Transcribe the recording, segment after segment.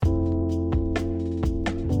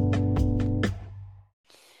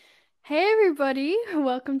everybody.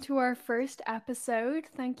 Welcome to our first episode.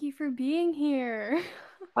 Thank you for being here.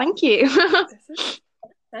 Thank you.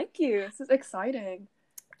 Thank you. This is exciting.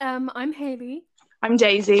 I'm Haley. I'm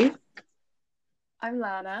Daisy. I'm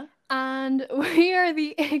Lana. And we are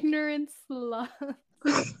the Ignorant Sluts.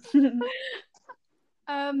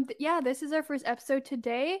 This is our first episode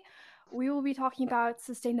today. We will be talking about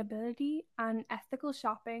sustainability and ethical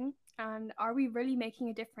shopping, and are we really making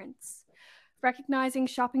a difference? Recognizing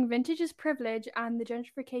shopping vintage as privilege and the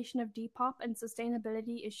gentrification of Depop and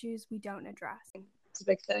sustainability issues we don't address. It's a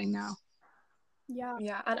big thing now.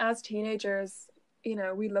 Yeah, and as teenagers,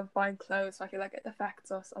 we love buying clothes, so I feel like it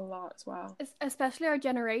affects us a lot as well. Especially our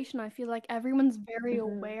generation. I feel like everyone's very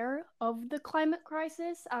aware of the climate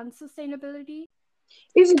crisis and sustainability.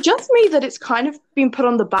 Is it just me that it's kind of been put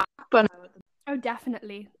on the back burner? Oh,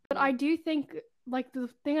 definitely. But I do think, like, the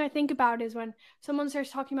thing I think about is when someone starts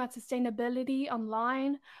talking about sustainability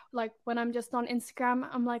online, like when I'm just on Instagram,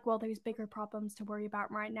 I'm like, well, there's bigger problems to worry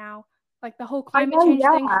about right now. Like the whole climate change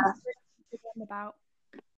thing about.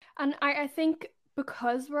 And I think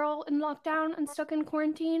because we're all in lockdown and stuck in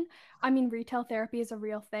quarantine, retail therapy is a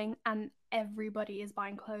real thing and everybody is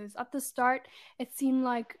buying clothes. At the start, it seemed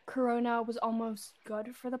like Corona was almost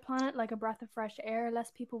good for the planet, like a breath of fresh air.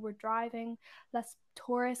 Less people were driving, less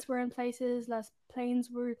tourists were in places, less planes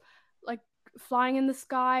were like flying in the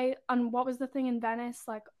sky. And what was the thing in Venice?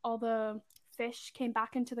 Like all the fish came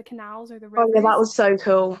back into the canals or the rivers. Oh yeah, that was so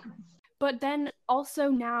cool. But then also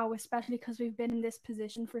now, especially because we've been in this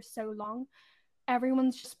position for so long,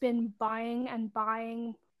 everyone's just been buying and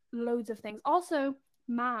buying loads of things. Also,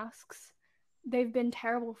 masks, they've been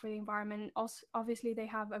terrible for the environment. Also, obviously, they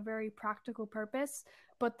have a very practical purpose,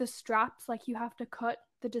 but the straps, like you have to cut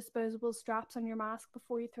the disposable straps on your mask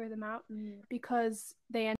before you throw them out because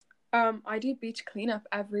they end. I do beach cleanup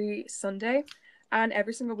every Sunday, and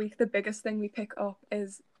every single week the biggest thing we pick up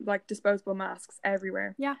is like disposable masks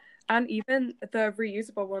everywhere. Yeah. And even the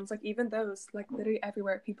reusable ones, like even those, like literally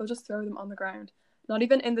everywhere, people just throw them on the ground. Not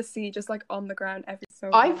even in the sea, just like on the ground.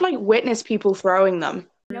 I've like witnessed people throwing them.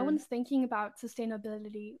 No one's thinking about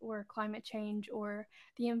sustainability or climate change or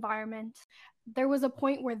the environment. There was a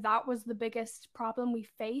point where that was the biggest problem we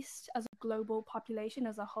faced as a global population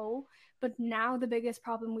as a whole, but now the biggest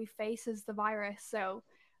problem we face is the virus. So,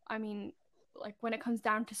 like when it comes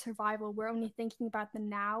down to survival, we're only thinking about the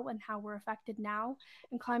now and how we're affected now.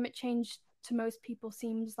 And climate change to most people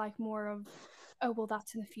seems like more of, oh, well,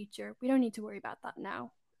 that's in the future. We don't need to worry about that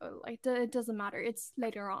now. It doesn't matter. It's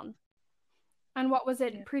later on. And what was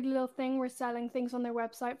it? Yeah. Pretty Little Thing were selling things on their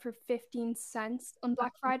website for 15 cents on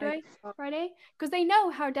Black Friday? Because they know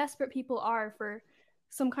how desperate people are for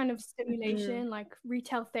some kind of stimulation, like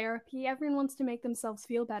retail therapy. Everyone wants to make themselves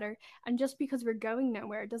feel better. And just because we're going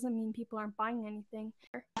nowhere doesn't mean people aren't buying anything.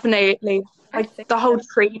 Definitely. Like the whole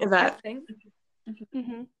treat of it.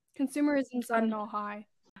 Consumerism's on an all high.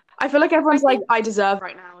 I feel like everyone's I deserve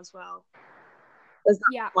right now as well. There's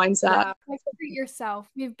that mindset. Yeah. Like, treat yourself.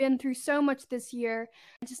 We've been through so much this year.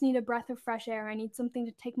 I just need a breath of fresh air. I need something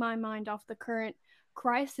to take my mind off the current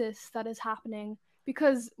crisis that is happening.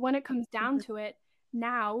 Because when it comes down to it,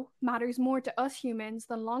 now matters more to us humans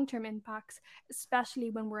than long-term impacts, especially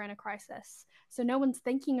when we're in a crisis. So no one's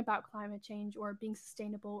thinking about climate change or being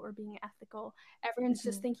sustainable or being ethical. Everyone's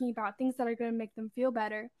just thinking about things that are going to make them feel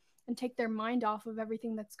better and take their mind off of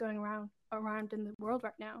everything that's going around in the world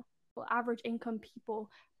right now. Average income people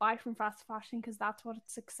buy from fast fashion because that's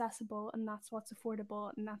what's accessible and that's what's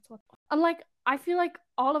affordable and that's what. And like, I feel like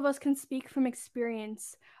all of us can speak from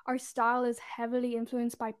experience. Our style is heavily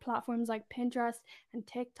influenced by platforms like Pinterest and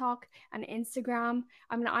TikTok and Instagram.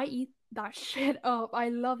 I eat that shit up. I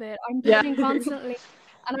love it. I'm doing constantly,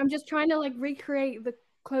 and I'm just trying to like recreate the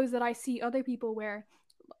clothes that I see other people wear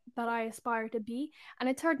that I aspire to be, and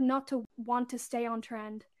it's hard not to want to stay on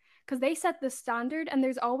trend. Because they set the standard and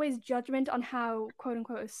there's always judgment on how quote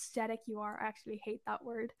unquote aesthetic you are. I actually hate that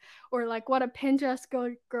word. Or like what a Pinterest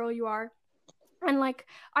girl you are. And like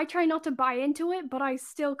I try not to buy into it, but I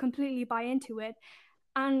still completely buy into it.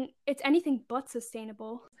 And it's anything but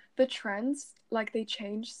sustainable. The trends, like they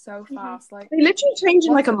change so fast. Like they literally change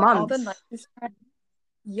in like a month. All the 90s trends.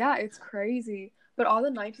 Yeah, it's crazy. But all the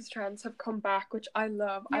 90s trends have come back, which I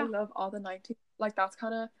love. Yeah. I love all the 90s. Like that's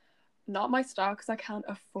kind of not my style because I can't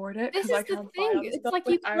afford it. This is the thing. It's like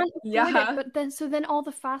you can't afford it, but then all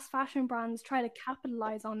the fast fashion brands try to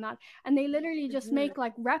capitalize on that, and they literally just make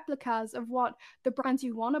like replicas of what the brands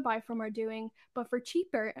you want to buy from are doing, but for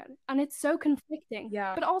cheaper, and it's so conflicting.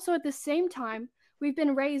 Yeah. But also at the same time, we've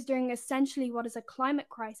been raised during essentially what is a climate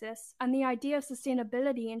crisis, and the idea of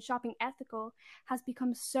sustainability and shopping ethical has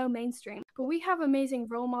become so mainstream. But we have amazing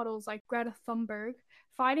role models like Greta Thunberg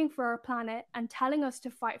fighting for our planet and telling us to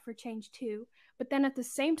fight for change too. But then at the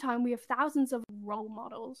same time, we have thousands of role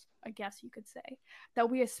models, I guess you could say, that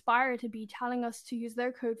we aspire to be, telling us to use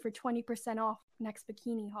their code for 20% off next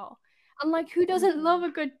bikini haul. And like, who doesn't love a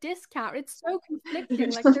good discount? It's so conflicting.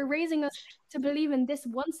 Like, they're raising us to believe in this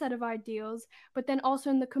one set of ideals, but then also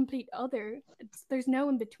in the complete other. There's no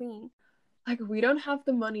in between. Like, we don't have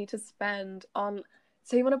the money to spend on,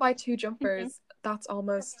 say you want to buy 2 jumpers, that's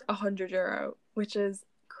almost €100, which is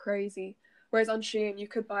crazy. Whereas on Shein, you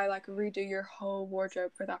could buy, like, redo your whole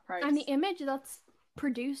wardrobe for that price. And the image that's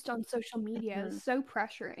produced on social media is so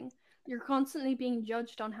pressuring. You're constantly being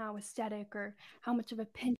judged on how aesthetic or how much of a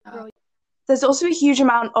pinch girl. There's also a huge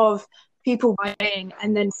amount of people buying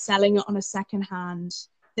and then selling it on a secondhand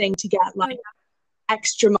thing to get, like,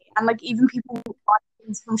 extra money. And, like, even people buy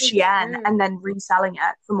things from Shein and then reselling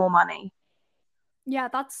it for more money. Yeah,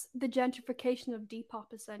 that's the gentrification of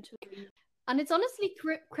Depop, essentially. And it's honestly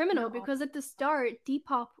criminal because at the start,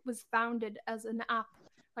 Depop was founded as an app,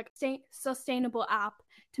 like a sustainable app,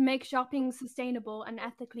 to make shopping sustainable and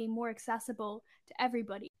ethically more accessible to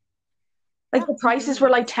everybody. Like, the prices were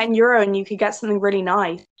like €10 and you could get something really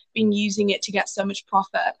nice, been using it to get so much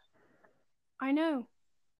profit. I know.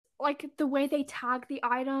 Like, the way they tag the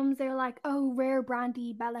items, they're like, oh, rare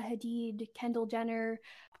brandy, Bella Hadid, Kendall Jenner,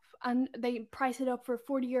 and they price it up for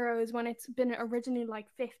 €40 when it's been originally like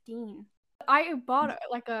 15. I bought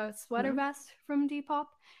like a sweater vest from Depop,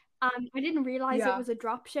 and I didn't realize it was a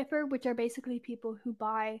drop shipper, which are basically people who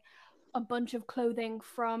buy a bunch of clothing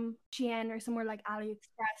from Shein or somewhere like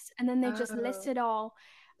AliExpress, and then they just list it all.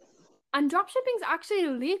 And dropshipping is actually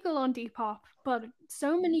illegal on Depop, but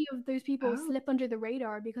so many of those people slip under the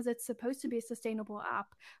radar because it's supposed to be a sustainable app,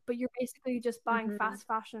 but you're basically just buying fast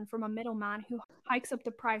fashion from a middleman who hikes up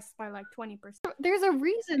the price by like 20%. There's a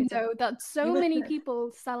reason, though, that so many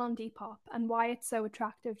people sell on Depop and why it's so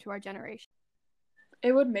attractive to our generation.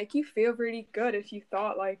 It would make you feel really good if you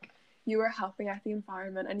thought, like, you were helping out the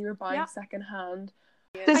environment and you were buying secondhand.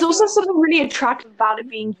 There's also something really attractive about it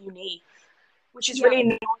being unique, which is really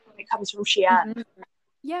annoying when it comes from Shein.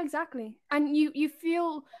 Yeah, exactly. And you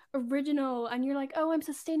feel original and you're like, oh, I'm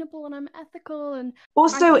sustainable and I'm ethical. And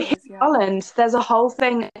also in Holland, there's a whole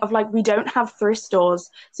thing of like, we don't have thrift stores,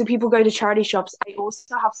 so people go to charity shops. They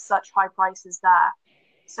also have such high prices there,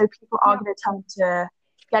 so people are going to turn to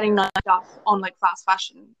getting nice stuff on like fast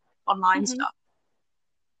fashion online stuff.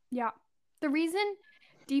 Yeah, the reason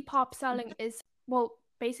Depop selling is, well,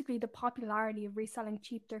 basically the popularity of reselling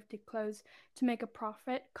cheap thrifted clothes to make a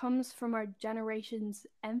profit comes from our generation's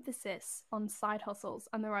emphasis on side hustles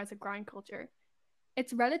and the rise of grind culture.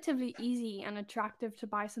 It's relatively easy and attractive to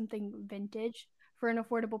buy something vintage for an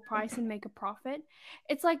affordable price and make a profit.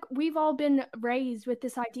 It's like we've all been raised with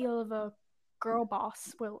this ideal of a girl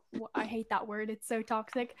boss. Well, I hate that word. It's so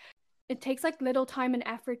toxic. It takes like little time and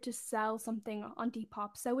effort to sell something on Depop,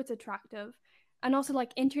 so it's attractive. And also,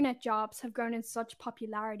 like, internet jobs have grown in such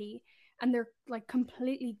popularity, and they're like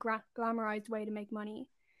completely glamorized way to make money.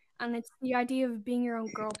 And it's the idea of being your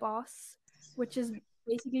own girl boss, which has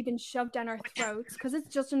basically been shoved down our throats because it's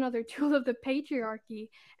just another tool of the patriarchy,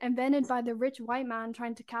 invented by the rich white man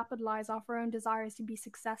trying to capitalize off our own desires to be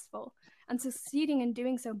successful, and succeeding in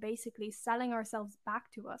doing so, basically selling ourselves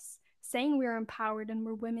back to us, saying we're empowered and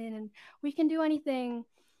we're women and we can do anything.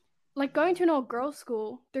 Like, going to an all-girls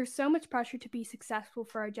school, there's so much pressure to be successful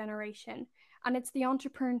for our generation, and it's the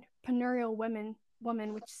entrepreneurial woman,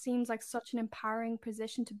 which seems like such an empowering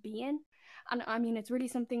position to be in. And I mean, it's really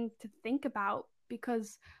something to think about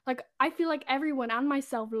because, like, I feel like everyone and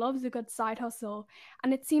myself loves a good side hustle,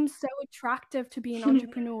 and it seems so attractive to be an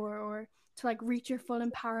entrepreneur or to like reach your full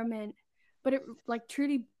empowerment. But it, like,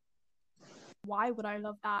 truly, why would I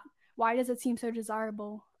love that? Why does it seem so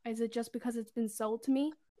desirable? Is it just because it's been sold to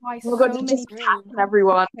me? Why so many people?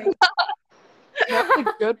 Everyone. That's a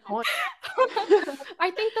good point. I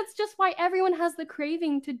think that's just why everyone has the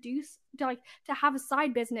craving to have a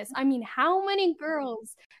side business. I mean, how many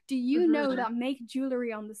girls do you know that make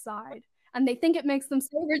jewelry on the side and they think it makes them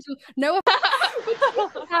so original? No,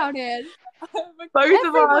 about it.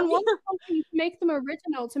 Everyone wants something to make them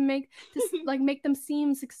original, to make them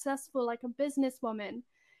seem successful, like a businesswoman.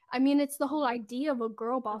 I mean, it's the whole idea of a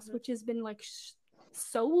girl boss, which has been like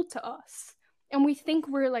sold to us, and we think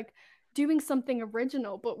we're like doing something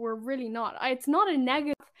original, but we're really not. It's not a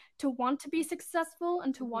negative to want to be successful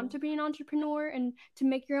and to want to be an entrepreneur and to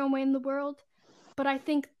make your own way in the world, but I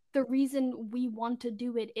think the reason we want to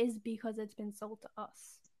do it is because it's been sold to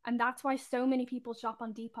us, and that's why so many people shop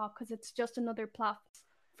on Depop, because it's just another platform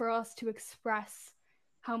for us to express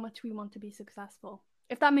how much we want to be successful,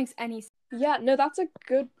 if that makes any sense. Yeah, no, that's a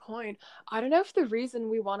good point. I don't know if the reason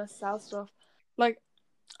we want to sell stuff, like,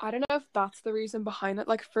 I don't know if that's the reason behind it.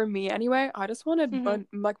 Like, for me anyway, I just wanted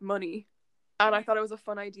like money. And I thought it was a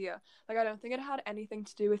fun idea. Like, I don't think it had anything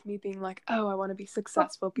to do with me being like, oh, I want to be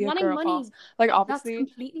successful, be a wanting girl money, boss. Like, that's obviously,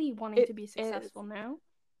 completely wanting to be is. successful now.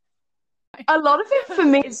 A lot of it for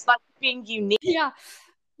me is like being unique. Yeah.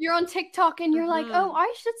 You're on TikTok and you're like, oh,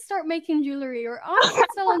 I should start making jewelry, or I should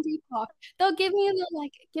sell on Depop. They'll give me a little,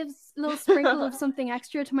 like, gives a little sprinkle of something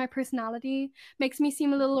extra to my personality, makes me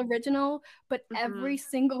seem a little original. But every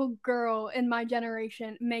single girl in my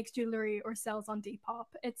generation makes jewelry or sells on Depop.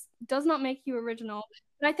 It does not make you original,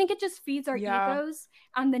 but I think it just feeds our egos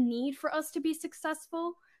and the need for us to be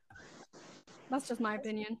successful. That's just my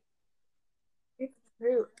opinion. It's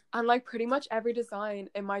true. And like pretty much every design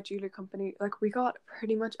in my jewelry company, like we got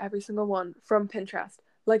pretty much every single one from Pinterest.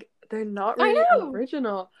 Like they're not really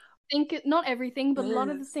original. I think not everything, but a lot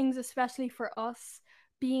of the things, especially for us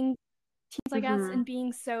being teens, I guess, and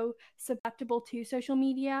being so susceptible to social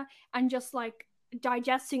media and just like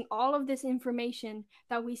digesting all of this information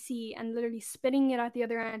that we see and literally spitting it at the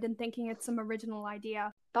other end and thinking it's some original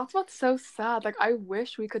idea. That's what's so sad. Like, I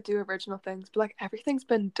wish we could do original things, but like everything's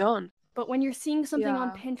been done. But when you're seeing something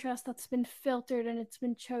on Pinterest that's been filtered and it's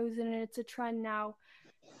been chosen and it's a trend now,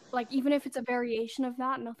 like even if it's a variation of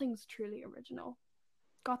that, nothing's truly original.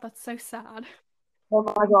 God, that's so sad. Oh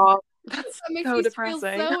my god. That makes so me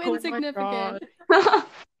depressing. feel so insignificant.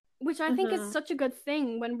 Which I think is such a good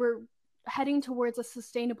thing when we're heading towards a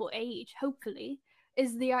sustainable age, hopefully,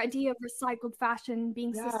 is the idea of recycled fashion,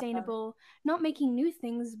 being sustainable, not making new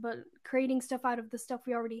things, but creating stuff out of the stuff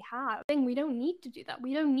we already have. We don't need to do that.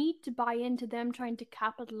 We don't need to buy into them trying to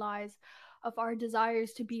capitalize of our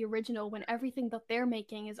desires to be original when everything that they're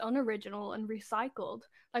making is unoriginal and recycled.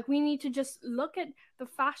 Like, we need to just look at the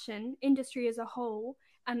fashion industry as a whole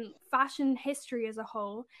and fashion history as a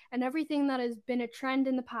whole and everything that has been a trend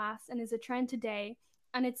in the past and is a trend today,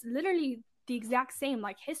 and it's literally the exact same.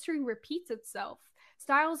 Like, history repeats itself.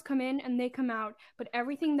 Styles come in and they come out, but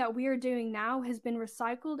everything that we are doing now has been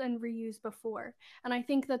recycled and reused before. And I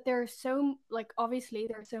think that there are so, like, obviously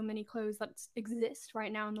there are so many clothes that exist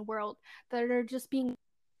right now in the world that are just being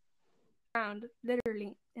around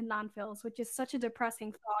literally in landfills, which is such a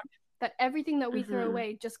depressing thought, that everything that we throw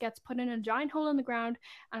away just gets put in a giant hole in the ground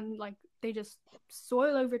and like they just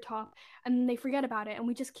soil over top and they forget about it, and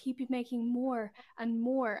we just keep making more and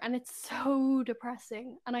more, and it's so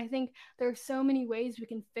depressing. And I think there are so many ways we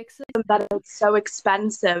can fix it. That it's so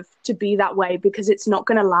expensive to be that way because it's not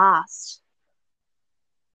going to last.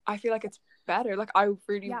 I feel like it's better. Like, I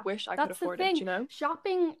really wish I could afford it, you know?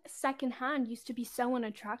 Shopping secondhand used to be so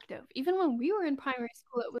unattractive. Even when we were in primary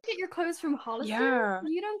school, it would get your clothes from Hollister.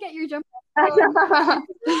 You don't get your jumper.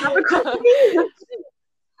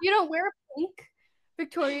 You don't wear pink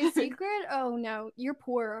Victoria's Secret? Oh no, you're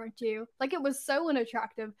poor, aren't you? Like, it was so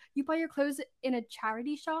unattractive. You buy your clothes in a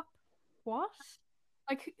charity shop? What?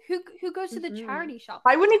 Like, who goes to the charity shop?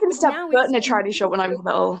 I wouldn't even step foot in a charity shop when I was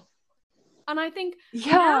little. And I think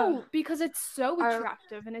now, because it's so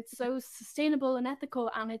attractive and it's so sustainable and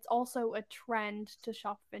ethical, and it's also a trend to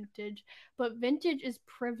shop vintage, but vintage is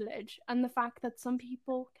privilege. And the fact that some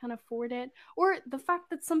people can afford it, or the fact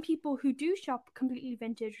that some people who do shop completely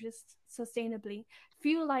vintage just sustainably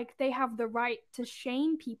feel like they have the right to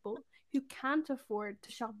shame people who can't afford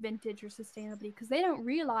to shop vintage or sustainably because they don't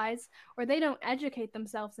realize or they don't educate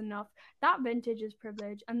themselves enough that vintage is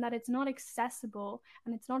privilege and that it's not accessible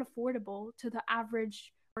and it's not affordable to the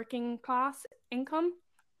average working class income.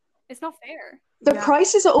 It's not fair. The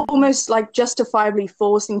prices are almost like justifiably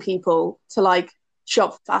forcing people to like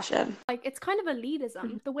shop fashion. Like, it's kind of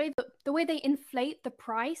elitism. The way they inflate the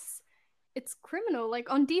price, it's criminal.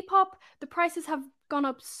 Like, on Depop, the prices have gone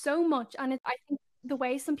up so much, and I think the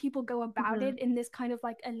way some people go about it in this kind of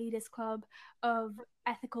like elitist club of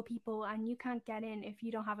ethical people, and you can't get in if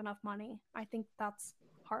you don't have enough money. I think that's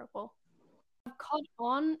horrible. I've caught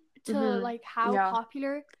on to like how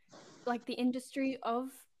popular like the industry of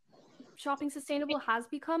shopping sustainable has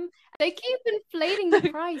become. They keep inflating the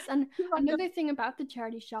price. And another thing about the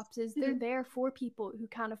charity shops is they're there for people who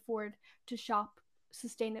can't afford to shop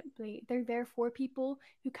sustainably. They're there for people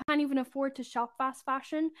who can't even afford to shop fast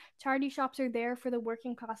fashion. Charity shops are there for the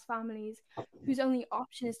working class families whose only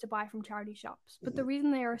option is to buy from charity shops. But the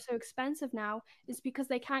reason they are so expensive now is because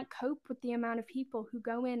they can't cope with the amount of people who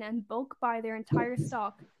go in and bulk buy their entire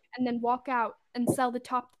stock and then walk out and sell the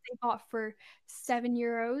top that they bought for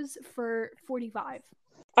 €7 for 45.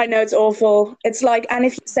 I know, it's awful. It's like, and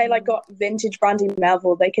if you say like got vintage Brandy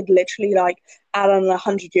Melville, they could literally like add on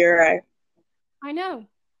 €100. I know.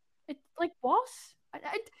 It's like, what?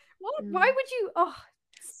 What? Why would you? Oh,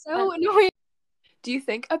 so annoying. Do you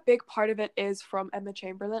think a big part of it is from Emma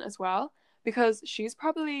Chamberlain as well? Because she's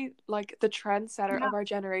probably like the trendsetter of our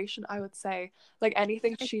generation, I would say. Like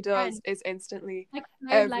anything she does is instantly like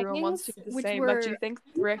everyone wants to leggings, do the which same. were Like, do you think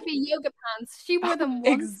thrift? yoga pants? She wore them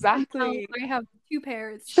once. Exactly. I have 2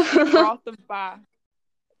 pairs. She brought them back.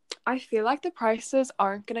 I feel like the prices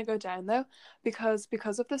aren't gonna go down though, because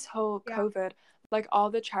of this whole COVID, like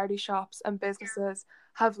all the charity shops and businesses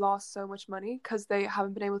have lost so much money because they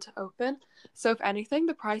haven't been able to open. So if anything,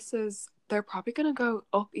 the prices, they're probably gonna go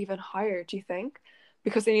up even higher, do you think?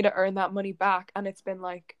 Because they need to earn that money back, and it's been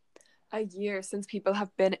like a year since people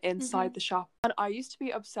have been inside the shop. And I used to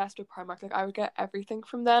be obsessed with Primark. Like I would get everything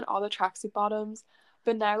from then, all the tracksuit bottoms.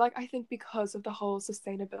 But now, like, I think because of the whole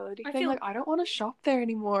sustainability thing, like, I don't want to shop there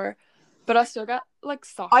anymore. But I still get, like,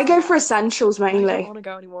 socks. I go for essentials I mainly. don't want to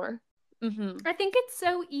go anymore. I think it's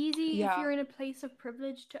so easy if you're in a place of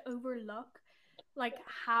privilege to overlook, like,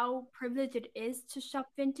 how privileged it is to shop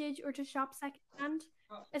vintage or to shop secondhand.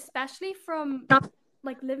 Especially from,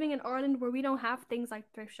 like, living in Ireland where we don't have things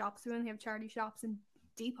like thrift shops. We only have charity shops and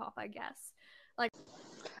Depop, I guess. Like,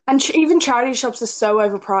 and even charity shops are so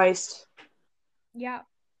overpriced. Yeah.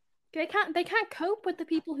 They can't cope with the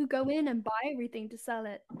people who go in and buy everything to sell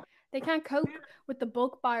it. They can't cope with the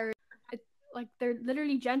bulk buyers. Like they're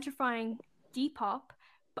literally gentrifying Depop,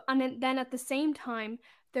 and then at the same time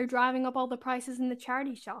they're driving up all the prices in the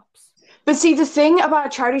charity shops. But see, the thing about a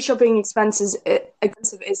charity shop being expensive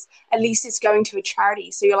is at least it's going to a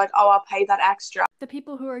charity. So you're like, oh, I'll pay that extra. The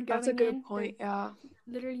people who are going That's a good in, point,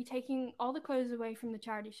 literally taking all the clothes away from the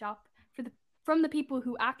charity shop from the people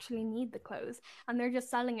who actually need the clothes, and they're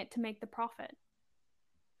just selling it to make the profit.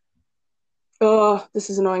 Oh,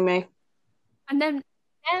 this is annoying me. And then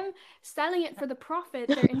them selling it for the profit,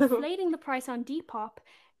 they're inflating the price on Depop,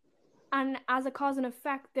 and as a cause and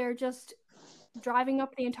effect, they're just driving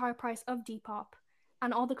up the entire price of Depop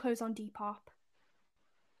and all the clothes on Depop.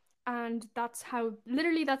 And that's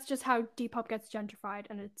just how Depop gets gentrified,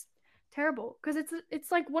 and it's terrible because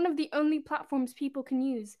it's like one of the only platforms people can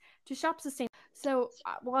use to shop sustainably. So,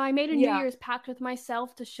 I made a New Year's pact with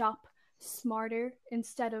myself to shop smarter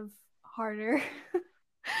instead of harder.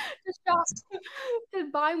 To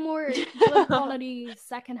buy more good quality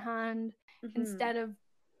secondhand instead of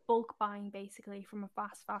bulk buying, basically, from a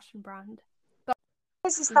fast fashion brand.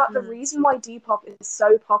 Is that the reason why Depop is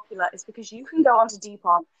so popular is because you can go onto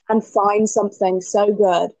Depop and find something so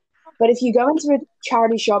good. But if you go into a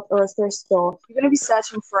charity shop or a thrift store, you're going to be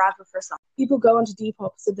searching forever for something. People go onto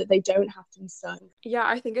Depop so that they don't have to be searching. Yeah,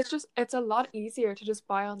 I think it's a lot easier to just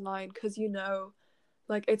buy online because you know,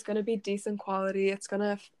 like, it's going to be decent quality. It's going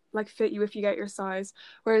to like fit you if you get your size.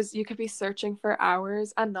 Whereas you could be searching for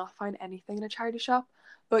hours and not find anything in a charity shop.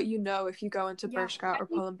 But you know, if you go into Bershka or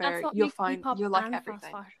Pull & Bear, you'll like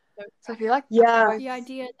everything. So I feel like the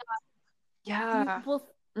idea that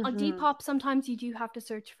on Depop sometimes you do have to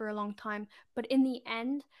search for a long time, but in the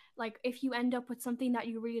end, like if you end up with something that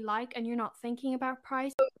you really like and you're not thinking about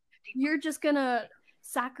price, you're just gonna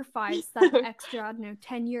sacrifice that extra, I don't know,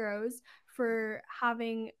 10 euros for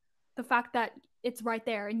having the fact that it's right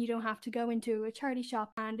there and you don't have to go into a charity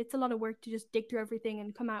shop, and it's a lot of work to just dig through everything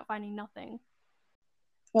and come out finding nothing.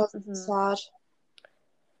 That's sad.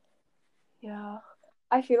 Yeah.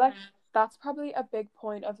 I feel like that's probably a big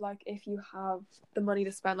point of, like, if you have the money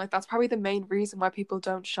to spend, like, that's probably the main reason why people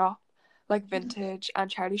don't shop, like, vintage and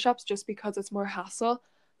charity shops, just because it's more hassle.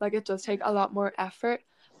 Like, it does take a lot more effort.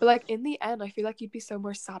 But, like, in the end, I feel like you'd be so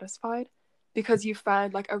more satisfied because you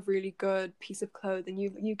found, like, a really good piece of clothing.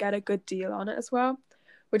 You get a good deal on it as well,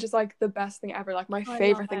 which is, like, the best thing ever. Like, my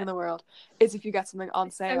favorite thing in the world is if you get something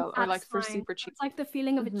on sale or, like, for super cheap. It's like the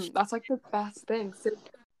feeling of that's, like, the best thing. So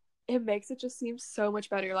it makes it just seem so much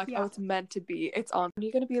better. You're like, oh, it's meant to be. It's on.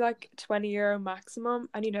 You're going to be like €20 maximum,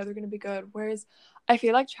 and you know they're going to be good. Whereas I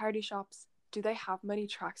feel like charity shops, do they have many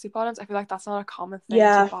tracksuit bottoms? I feel like that's not a common thing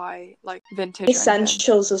to buy, like, vintage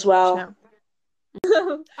essentials as well.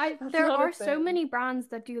 There are so many brands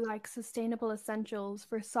that do like sustainable essentials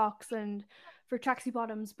for socks and for tracksuit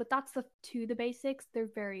bottoms, but that's the basics. They're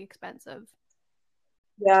very expensive.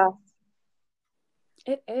 Yeah.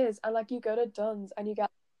 It is. And like, you go to Dunnes and you get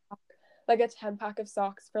like a 10-pack of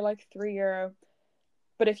socks for like €3.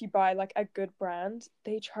 But if you buy like a good brand,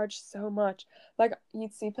 they charge so much. Like,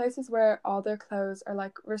 you'd see places where all their clothes are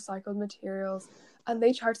like recycled materials and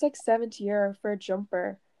they charge like €70 for a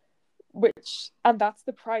jumper, and that's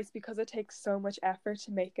the price because it takes so much effort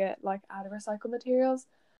to make it like out of recycled materials.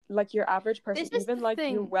 Like, your average person, even like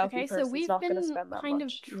your wealthy person, is not going to spend that much. Kind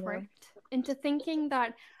of tricked into thinking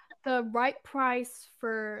that the right price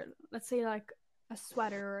for, let's say, like a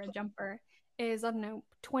sweater or a jumper is, I don't know,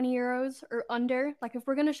 20 euros or under. Like if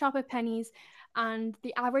we're going to shop at Pennies and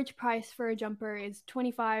the average price for a jumper is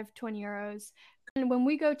 20 euros. And when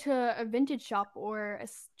we go to a vintage shop or a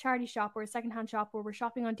charity shop or a secondhand shop where we're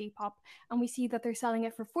shopping on Depop and we see that they're selling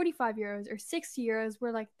it for 45 euros or 60 euros,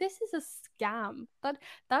 we're like, this is a scam. That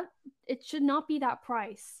it should not be that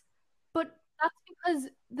price. But that's because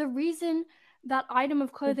the reason that item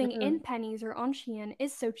of clothing in Pennies or on Shein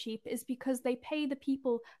is so cheap is because they pay the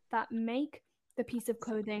people that make the piece of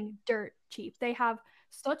clothing dirt cheap. They have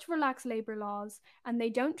such relaxed labor laws and they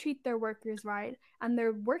don't treat their workers right, and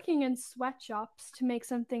they're working in sweatshops to make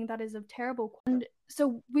something that is of terrible quality. And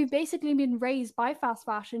so we've basically been raised by fast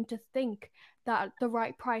fashion to think that the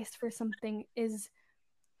right price for something is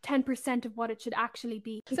 10% of what it should actually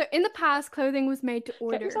be. So in the past, clothing was made to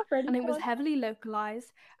order and it was heavily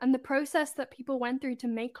localized, and the process that people went through to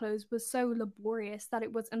make clothes was so laborious that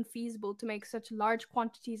it was unfeasible to make such large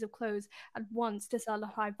quantities of clothes at once to sell at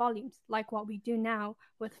high volumes, like what we do now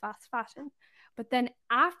with fast fashion. But then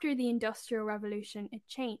after the Industrial Revolution, it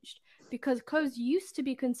changed because clothes used to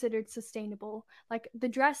be considered sustainable. Like the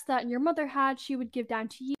dress that your mother had, she would give down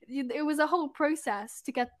to you. It was a whole process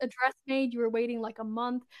to get a dress made. You were waiting like a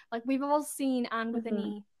month. Like we've all seen Anne with an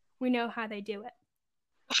E. We know how they do it.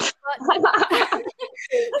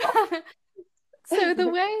 So the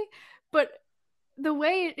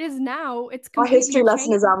way it is now, it's completely Our history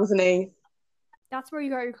lesson is changed. Anne with an E. That's where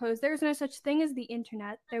you got your clothes. There was no such thing as the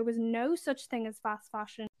internet. There was no such thing as fast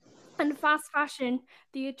fashion. And fast fashion,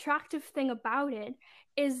 the attractive thing about it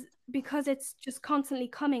is because it's just constantly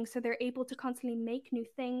coming. So they're able to constantly make new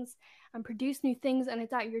things and produce new things, and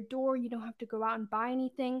it's at your door. You don't have to go out and buy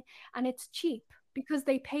anything. And it's cheap because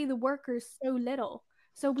they pay the workers so little.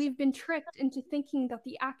 So we've been tricked into thinking that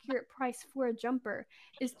the accurate price for a jumper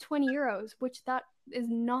is 20 euros, which that is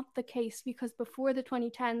not the case, because before the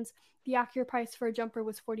 2010s, the accurate price for a jumper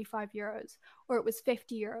was 45 euros, or it was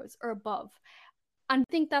 50 euros or above. And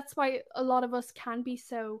I think that's why a lot of us can be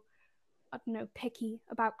so, I don't know, picky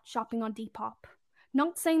about shopping on Depop.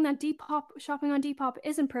 Not saying that shopping on Depop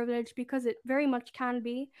isn't privileged, because it very much can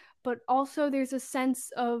be, but also there's a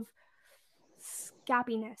sense of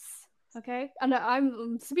scabbiness, okay? And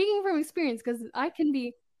I'm speaking from experience because I can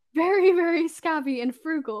be very, very scabby and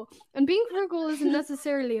frugal. And being frugal isn't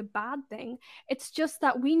necessarily a bad thing. It's just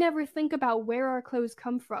that we never think about where our clothes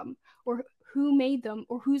come from, or who made them,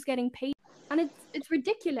 or who's getting paid. And it's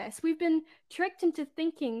ridiculous. We've been tricked into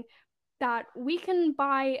thinking that we can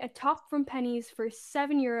buy a top from Pennies for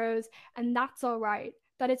 7 euros and that's all right.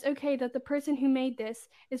 That it's okay that the person who made this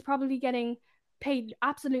is probably getting paid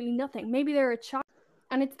absolutely nothing. Maybe they're a child.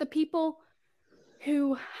 And it's the people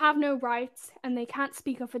who have no rights and they can't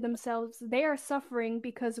speak up for themselves. They are suffering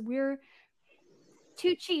because we're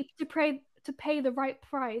too cheap to pay the right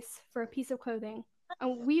price for a piece of clothing.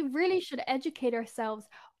 And we really should educate ourselves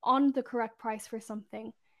on the correct price for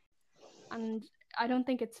something. And I don't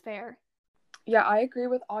think it's fair. Yeah, I agree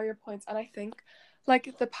with all your points. And I think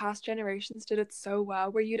like the past generations did it so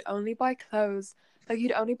well, where you'd only buy clothes, like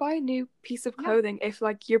you'd only buy a new piece of clothing if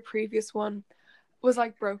like your previous one was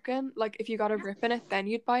like broken. Like if you got a rip in it, then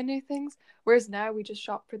you'd buy new things. Whereas now we just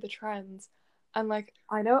shop for the trends. And like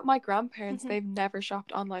I know at my grandparents, they've never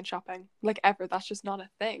shopped online shopping, like ever. That's just not a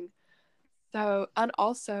thing. So, and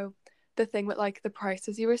also the thing with like the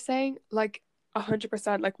prices you were saying, like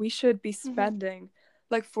 100%, like we should be spending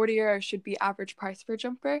like 40 euros should be average price for a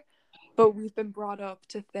jumper, but we've been brought up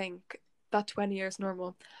to think that 20 euros is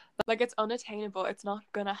normal. Like it's unattainable. It's not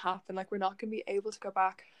gonna happen. Like we're not gonna be able to go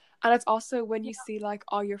back. And it's also when you see like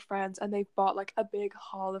all your friends and they've bought like a big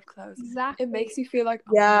haul of clothes, Exactly. it makes you feel like,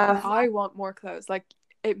 oh, Yeah. I want more clothes. Like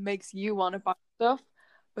it makes you want to buy stuff.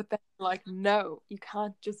 But then like, no, you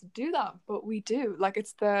can't just do that. But we do. Like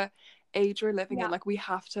it's the age we're living in. Like we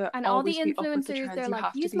have to and all the always be up with the influencers, trends. they're You like,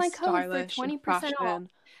 have to use be my code for stylish and 20% off. fashion.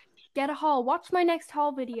 Get a haul. Watch my next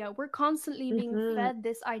haul video. We're constantly being fed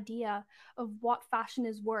this idea of what fashion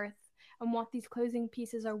is worth and what these clothing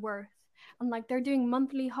pieces are worth. And like they're doing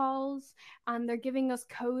monthly hauls and they're giving us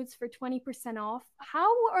codes for 20% off. How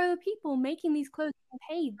are the people making these clothes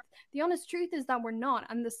paid? The honest truth is that we're not.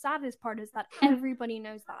 And the saddest part is that everybody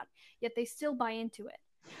knows that, yet they still buy into it.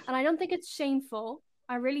 And I don't think it's shameful.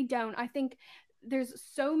 I really don't. I think there's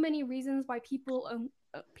so many reasons why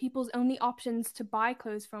people's only options to buy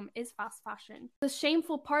clothes from is fast fashion. The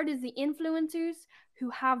shameful part is the influencers who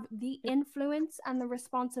have the influence and the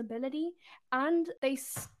responsibility, and they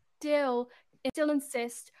still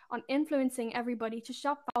insist on influencing everybody to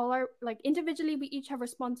shop. All our, like, individually we each have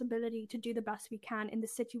responsibility to do the best we can in the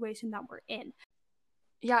situation that we're in.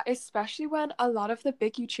 Yeah, especially when a lot of the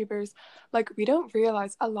big YouTubers, like, we don't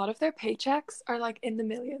realize a lot of their paychecks are like in the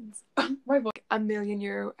millions. My boy, €1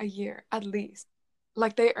 million a year at least.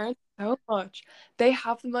 Like, they earn so much. They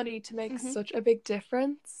have the money to make such a big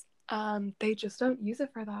difference, and they just don't use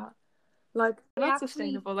it for that. Like, they're They not actually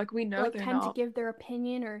sustainable. Like, we know they're tend to not. give their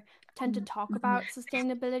opinion or tend to talk about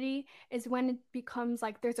sustainability is when it becomes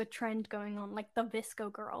like there's a trend going on, like the Visco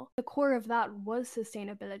girl. The core of that was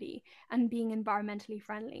sustainability and being environmentally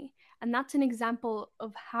friendly. And that's an example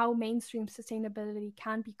of how mainstream sustainability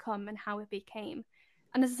can become and how it became.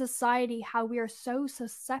 And as a society, how we are so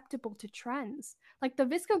susceptible to trends. Like the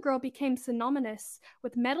Visco girl became synonymous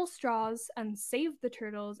with metal straws and Save the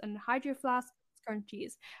Turtles and Hydro Flask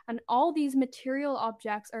scrunchies, and all these material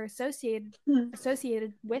objects are associated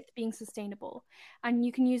with being sustainable. And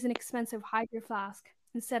you can use an expensive hydro flask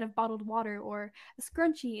instead of bottled water, or a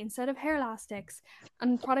scrunchie instead of hair elastics.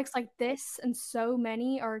 And products like this and so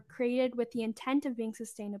many are created with the intent of being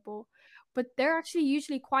sustainable, but they're actually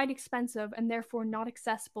usually quite expensive and therefore not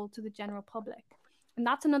accessible to the general public. And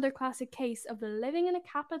that's another classic case of living in a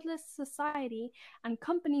capitalist society, and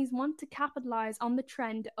companies want to capitalize on the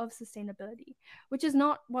trend of sustainability, which is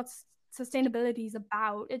not what sustainability is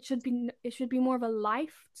about. It should be more of a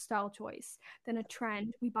lifestyle choice than a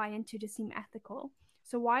trend we buy into to seem ethical.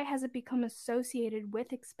 So why has it become associated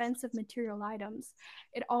with expensive material items?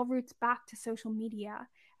 It all roots back to social media,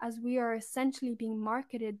 as we are essentially being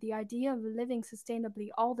marketed the idea of living sustainably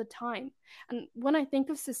all the time. And when I think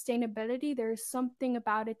of sustainability, there is something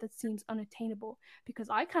about it that seems unattainable, because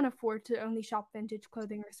I can't afford to only shop vintage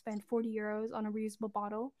clothing or spend €40 on a reusable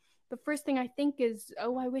bottle. The first thing I think is,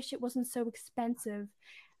 oh, I wish it wasn't so expensive.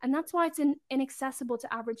 And that's why it's inaccessible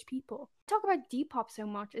to average people. I talk about Depop so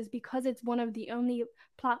much is because it's one of the only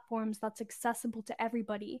platforms that's accessible to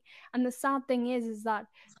everybody. And the sad thing is that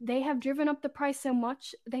they have driven up the price so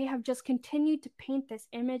much, they have just continued to paint this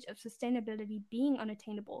image of sustainability being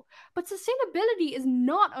unattainable. But sustainability is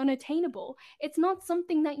not unattainable. It's not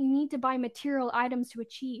something that you need to buy material items to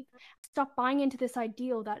achieve. Stop buying into this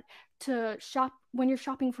ideal that to shop, when you're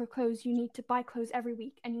shopping for clothes, you need to buy clothes every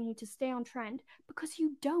week and you need to stay on trend, because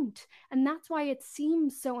you don't. And that's why it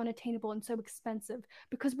seems so unattainable and so expensive,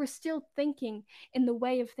 because we're still thinking in the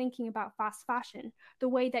way of thinking about fast fashion, the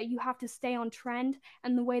way that you have to stay on trend,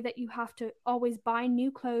 and the way that you have to always buy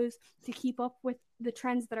new clothes to keep up with the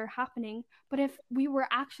trends that are happening. But if we were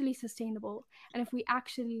actually sustainable, and if we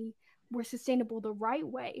actually were sustainable the right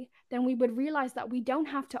way, then we would realize that we don't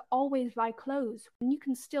have to always buy clothes, and you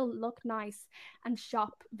can still look nice and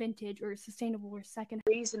shop vintage or sustainable or second.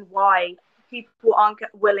 Reason why people aren't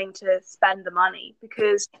willing to spend the money,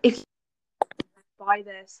 because if you buy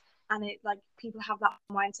this and it, like, people have that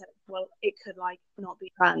mindset, well, it could like not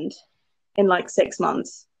be trend in like 6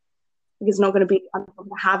 months. It's not going to be, I'm not going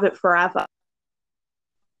to have it forever.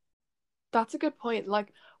 That's a good point.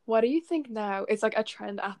 Like, what do you think now is like a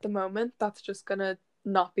trend at the moment that's just gonna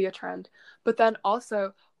not be a trend? But then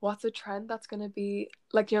also, what's a trend that's gonna be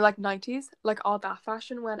like, like 90s, like all that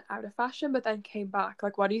fashion went out of fashion but then came back?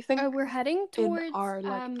 Like, what do you think We're heading in towards our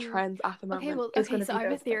like trends at the moment is okay, gonna so be I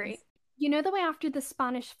have a those theory. things? You know the way after the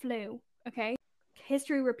Spanish flu, okay?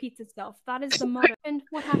 History repeats itself. That is the motto. And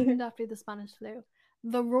what happened after the Spanish flu?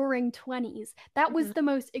 The Roaring 20s. That was the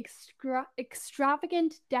most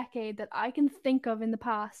extravagant decade that I can think of in the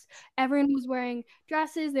past. Everyone was wearing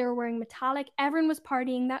dresses, they were wearing metallic, everyone was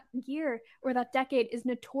partying. That year or that decade is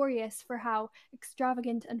notorious for how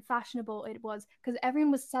extravagant and fashionable it was, because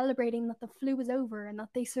everyone was celebrating that the flu was over and that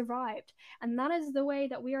they survived. And that is the way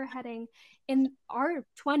that we are heading in our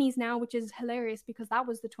 20s now, which is hilarious because that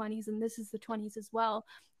was the 20s and this is the 20s as well.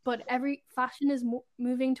 But every fashion is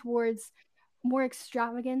moving towards more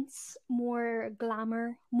extravagance, more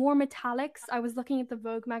glamour, more metallics. I was looking at the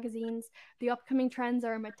Vogue magazines. The upcoming trends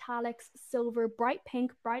are metallics, silver, bright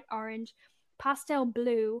pink, bright orange, pastel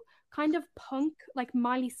blue, kind of punk, like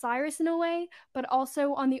Miley Cyrus in a way, but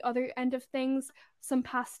also on the other end of things, some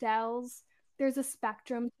pastels. There's a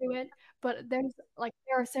spectrum to it, but there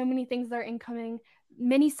are so many things that are incoming.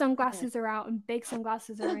 Mini sunglasses are out and big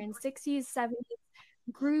sunglasses are in. 60s, 70s,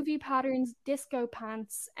 groovy patterns, disco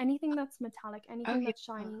pants, anything that's metallic, anything that's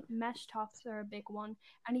shiny. Mesh tops are a big one.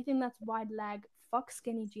 Anything that's wide leg. Fuck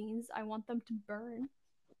skinny jeans. I want them to burn.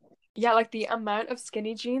 Yeah, like the amount of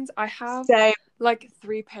skinny jeans I have, Same. like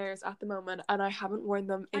 3 pairs at the moment, and I haven't worn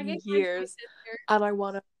them in years, and I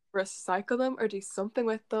want to recycle them or do something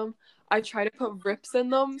with them. I try to put rips in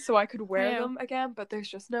them so I could wear them again, but there's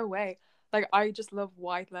just no way. Like, I just love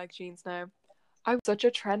wide leg jeans now. I'm such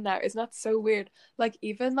a trend now. Isn't that so weird? Like,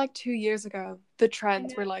 even like 2 years ago, the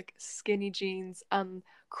trends were like skinny jeans and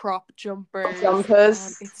crop jumpers.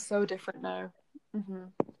 Jumpers. It's so different now.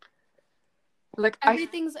 Like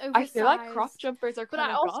Everything's oversized. I feel like crop jumpers are kind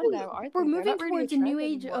of gone now, aren't they? We're They're moving not really towards a trend new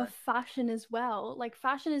age anymore. of fashion as well. Like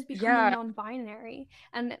fashion is becoming non-binary,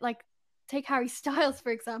 and like take Harry Styles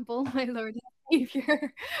for example, my lord and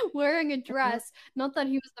savior, wearing a dress. Not that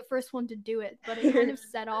he was the first one to do it, but it kind of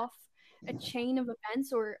set off a chain of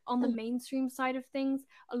events. Or on the mainstream side of things,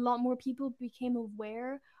 a lot more people became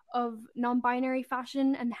aware of non-binary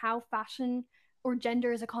fashion and how fashion or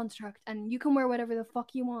gender is a construct, and you can wear whatever the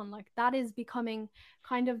fuck you want. Like that is becoming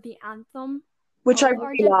kind of the anthem, which I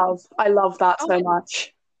really love. I love that so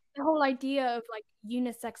much. The whole idea of like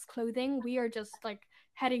unisex clothing, we are just like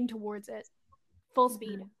heading towards it full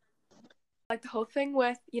speed. Like the whole thing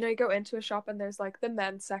with, you know, you go into a shop and there's like the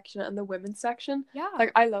men's section and the women's section. Yeah.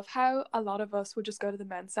 Like I love how a lot of us would just go to the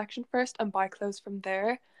men's section first and buy clothes from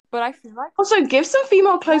there. But I feel like also give some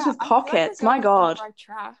female clothes with pockets. My god. Right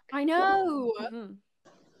track. I know.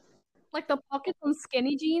 Like the pockets on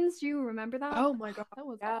skinny jeans. Do you remember that? Oh my god, that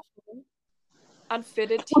was awful. And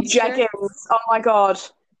fitted t-shirts. Jeggings. Oh my god.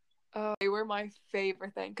 Oh, they were my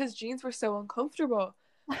favorite thing because jeans were so uncomfortable,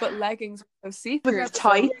 but leggings were so see-through. With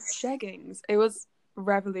tights. So jeggings. It was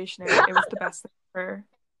revolutionary. It was the best thing ever.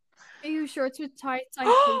 Ew, shorts with tights. I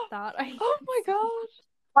hate that. Oh my god.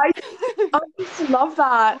 I used to love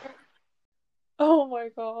that. Oh my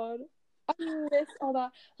god. I miss all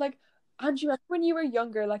that. Like, and you remember when you were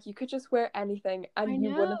younger, like you could just wear anything and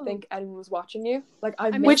you wouldn't think anyone was watching you. Like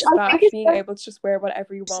I miss that, being able to just wear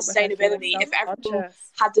whatever you want. Sustainability. If everyone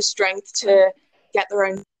had the strength to get their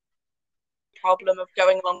own problem of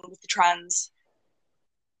going along with the trends.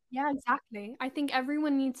 Yeah, exactly. I think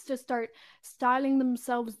everyone needs to start styling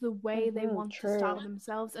themselves the way they want to style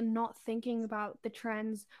themselves and not thinking about the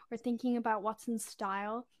trends or thinking about what's in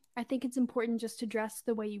style. I think it's important just to dress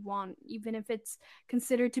the way you want, even if it's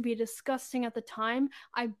considered to be disgusting at the time.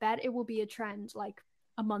 I bet it will be a trend like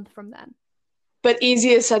a month from then. But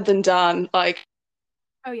easier said than done. Like,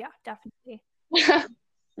 oh yeah, definitely.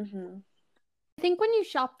 I think when you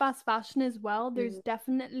shop fast fashion as well, there's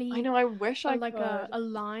definitely I know, I wish I like could. a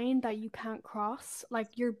line that you can't cross. Like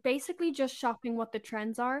you're basically just shopping what the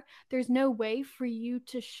trends are. There's no way for you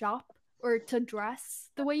to shop or to dress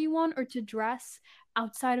the way you want or to dress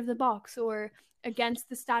outside of the box or against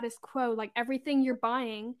the status quo. Like everything you're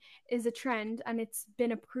buying is a trend and it's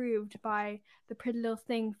been approved by the Pretty Little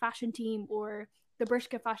Thing fashion team or the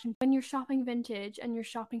Bershka fashion. When you're shopping vintage and you're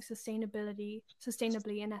shopping sustainably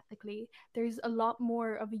and ethically, there's a lot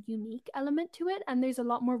more of a unique element to it, and there's a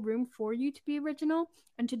lot more room for you to be original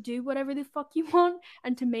and to do whatever the fuck you want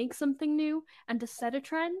and to make something new and to set a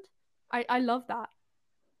trend. I love that.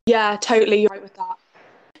 Yeah, totally. You're right with that.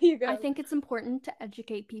 I think it's important to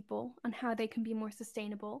educate people on how they can be more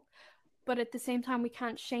sustainable, but at the same time, we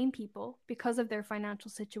can't shame people because of their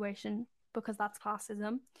financial situation, because that's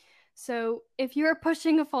classism. So if you're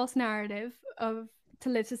pushing a false narrative of to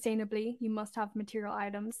live sustainably, you must have material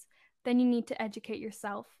items, then you need to educate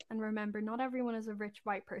yourself. And remember, not everyone is a rich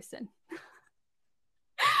white person.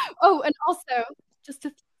 Oh, and also, just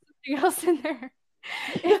to throw something else in there,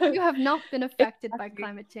 if you have not been affected by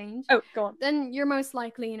climate change, go on. then you're most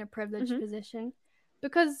likely in a privileged position.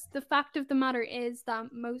 Because the fact of the matter is that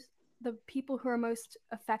the people who are most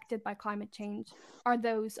affected by climate change are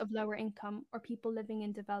those of lower income or people living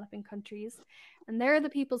in developing countries. And they're the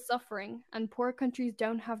people suffering, and poor countries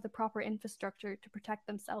don't have the proper infrastructure to protect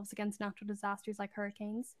themselves against natural disasters like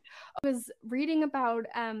hurricanes. I was reading about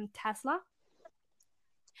Tesla,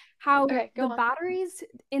 how the batteries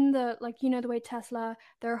in the, like, you know, the way Tesla,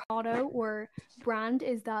 their motto or brand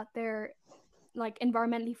is that they're like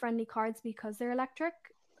environmentally friendly cars because they're electric,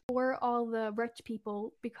 or all the rich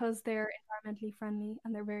people because they're environmentally friendly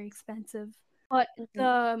and they're very expensive. But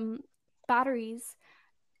the batteries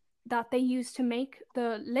that they use to make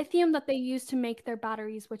the lithium that they use to make their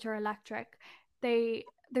batteries, which are electric,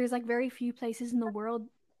 there's like very few places in the world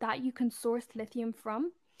that you can source lithium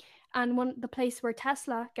from. And the place where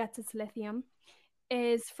Tesla gets its lithium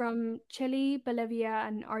is from Chile, Bolivia,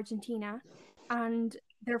 and Argentina. And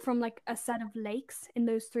they're from like a set of lakes in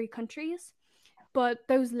those three countries. But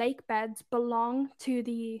those lake beds belong to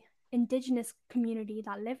the indigenous community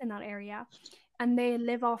that live in that area. And they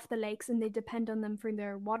live off the lakes and they depend on them for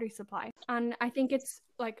their water supply. And I think it's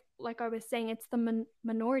like I was saying, it's the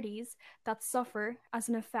minorities that suffer as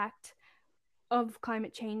an effect of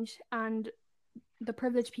climate change, and the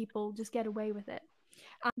privileged people just get away with it.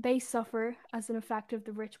 And they suffer as an effect of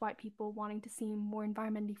the rich white people wanting to seem more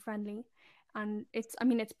environmentally friendly. And it's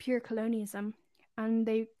pure colonialism. And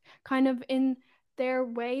they kind of, in their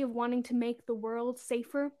way of wanting to make the world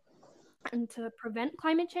safer and to prevent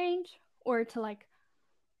climate change or to like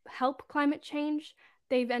help climate change,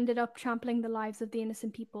 they've ended up trampling the lives of the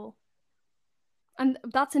innocent people. And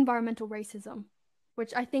that's environmental racism,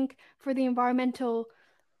 which I think for the environmental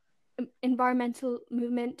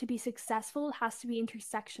movement to be successful has to be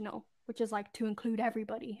intersectional, which is like to include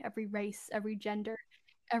everybody, every race, every gender,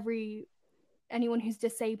 anyone who's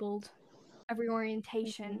disabled, every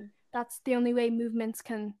orientation. That's the only way movements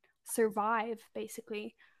can survive,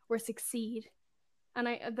 basically, or succeed. And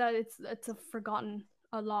it's forgotten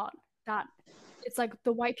a lot that it's like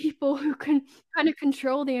the white people who can kind of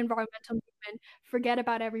control the environmental movement forget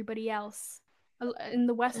about everybody else. In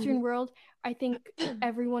the Western world, I think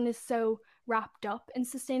everyone is so wrapped up in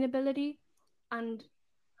sustainability, and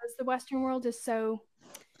as the Western world is so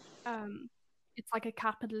it's like a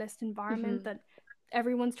capitalist environment that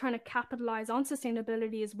everyone's trying to capitalize on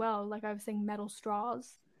sustainability as well, like I was saying, metal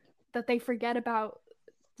straws, that they forget about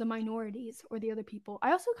the minorities or the other people.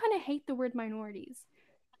 I also kind of hate the word minorities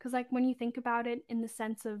because like when you think about it in the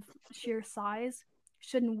sense of sheer size,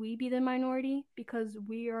 shouldn't we be the minority because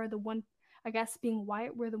we are the one, I guess being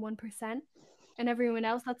white, we're the 1%, and everyone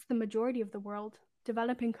else, that's the majority of the world.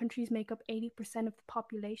 Developing countries make up 80% of the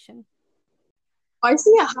population. I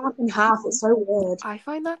see it half and half. It's so weird. I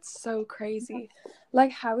find that so crazy.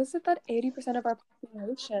 Like, how is it that 80% of our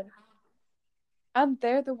population, and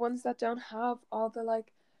they're the ones that don't have all the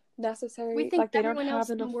like necessary, We think like they don't everyone else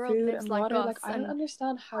have in the enough world food lives and like water. us, Like, I don't and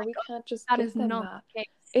understand how we can't just that give is them not that. the case.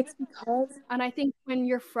 It's because, and I think when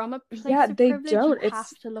you're from a place yeah, of they privilege, don't. you It's have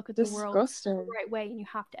to look at the world disgusting. the right way, and you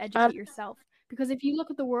have to educate yourself. Because if you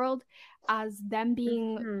look at the world as them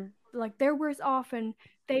being like they're worse off and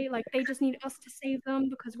they just need us to save them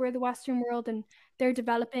because we're the Western world and they're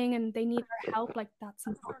developing and they need our help, like that's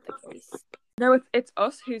not the case. No, it's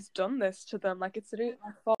us who's done this to them. Like, it's really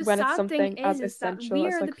our fault The when it's sad something thing as is that essential we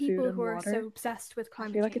as are the like food people and who are water. so obsessed with I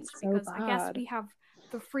climate feel like change it's so because I guess bad. we have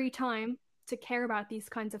the free time to care about these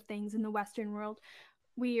kinds of things in the Western world.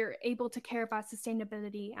 We are able to care about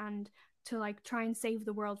sustainability and to like try and save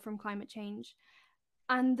the world from climate change.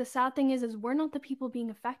 And the sad thing is we're not the people being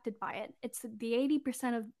affected by it. It's the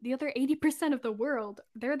 80% of the other 80% of the world.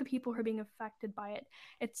 They're the people who are being affected by it.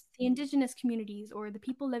 It's the indigenous communities or the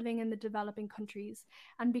people living in the developing countries.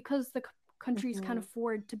 And because the countries can't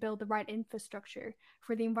afford to build the right infrastructure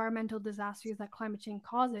for the environmental disasters that climate change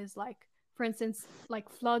causes, like for instance, like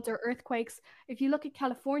floods or earthquakes. If you look at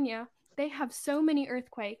California, they have so many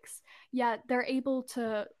earthquakes, yet they're able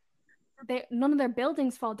to none of their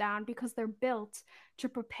buildings fall down because they're built to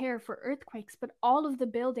prepare for earthquakes. But all of the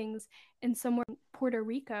buildings in somewhere in Puerto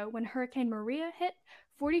Rico, when Hurricane Maria hit,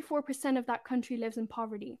 44% of that country lives in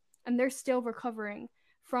poverty, and they're still recovering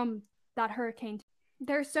from that hurricane.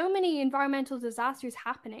 There are so many environmental disasters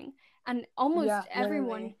happening, and almost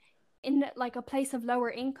everyone in like a place of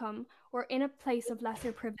lower income or in a place of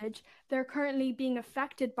lesser privilege, they're currently being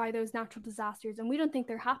affected by those natural disasters, and we don't think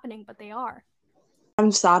they're happening, but they are.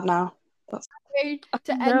 I'm sad now. Way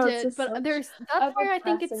to end it, but that's why I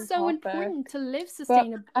think it's so important to live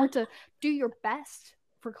sustainably or to do your best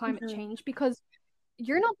for climate change, because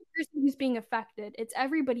you're not the person who's being affected, it's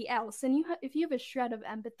everybody else. And if you have a shred of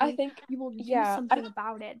empathy, I think you will do something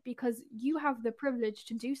about it because you have the privilege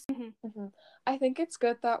to do something. I think it's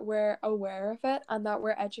good that we're aware of it and that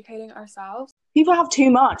we're educating ourselves. People have too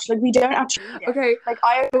much. Like, we don't actually need it. Okay, like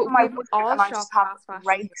I open my wardrobe and I just have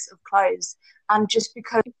rakes of clothes, and just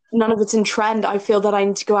because none of it's in trend, I feel that I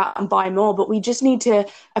need to go out and buy more. But we just need to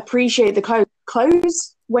appreciate the clothes.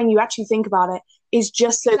 Clothes, when you actually think about it, is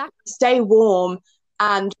just so we stay warm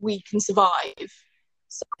and we can survive.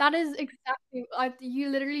 So that is exactly, you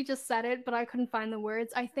literally just said it, but I couldn't find the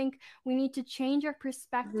words. I think we need to change our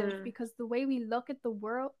perspective because the way we look at the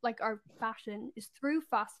world, like our fashion, is through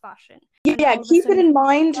fast fashion. Yeah, keep it in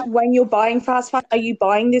mind when you're buying fast fashion. Are you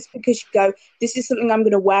buying this because you go, this is something I'm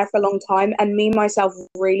going to wear for a long time and me, myself,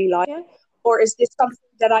 really like it? Or is this something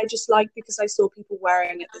that I just like because I saw people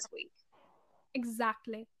wearing it this week?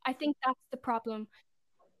 Exactly. I think that's the problem.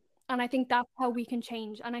 And I think that's how we can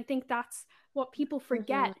change. And I think that's what people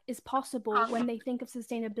forget is possible when they think of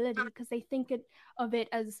sustainability, because they think of it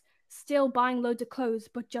as still buying loads of clothes,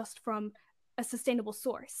 but just from a sustainable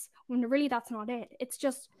source, when really that's not it. It's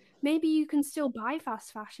just maybe you can still buy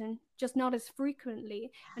fast fashion, just not as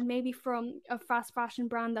frequently, and maybe from a fast fashion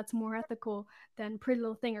brand that's more ethical than Pretty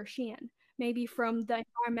Little Thing or Shein, maybe from the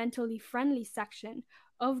environmentally friendly section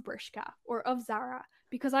of Bershka or of Zara,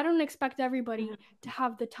 because I don't expect everybody to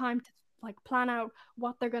have the time to like plan out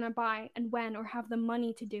what they're going to buy and when, or have the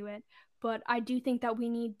money to do it. But I do think that we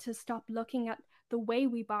need to stop looking at the way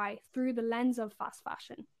we buy through the lens of fast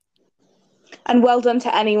fashion. And well done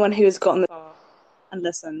to anyone who has gotten this far and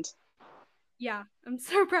listened. Yeah, I'm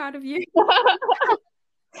so proud of you.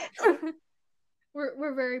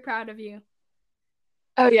 We're very proud of you.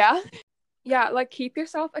 Oh yeah? Yeah, like keep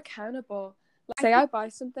yourself accountable. Like, say I buy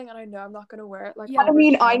something and I know I'm not gonna wear it. Like, Yeah. I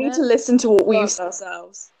mean, I return need it. to listen to what we've said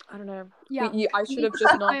ourselves. I don't know. Yeah, I should have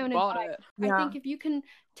just not bought it. I think if you can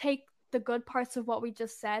take the good parts of what we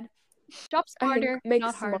just said, shop smarter, make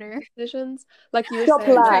not smart harder. decisions. Like you were Shop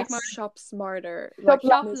saying, less. shop smarter. Shop Like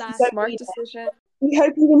Shop make less. a smart decision. We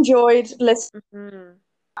hope you enjoyed listening.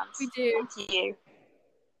 We do. Thank you.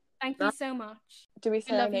 Thank you so much. Do we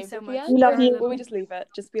say We our love you names so at the much. end? We love or you. Will we just leave it?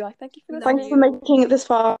 Just be like, thank you for Love listening. Thanks for making it this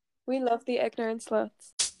far. We love the Ignorant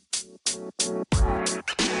Sluts.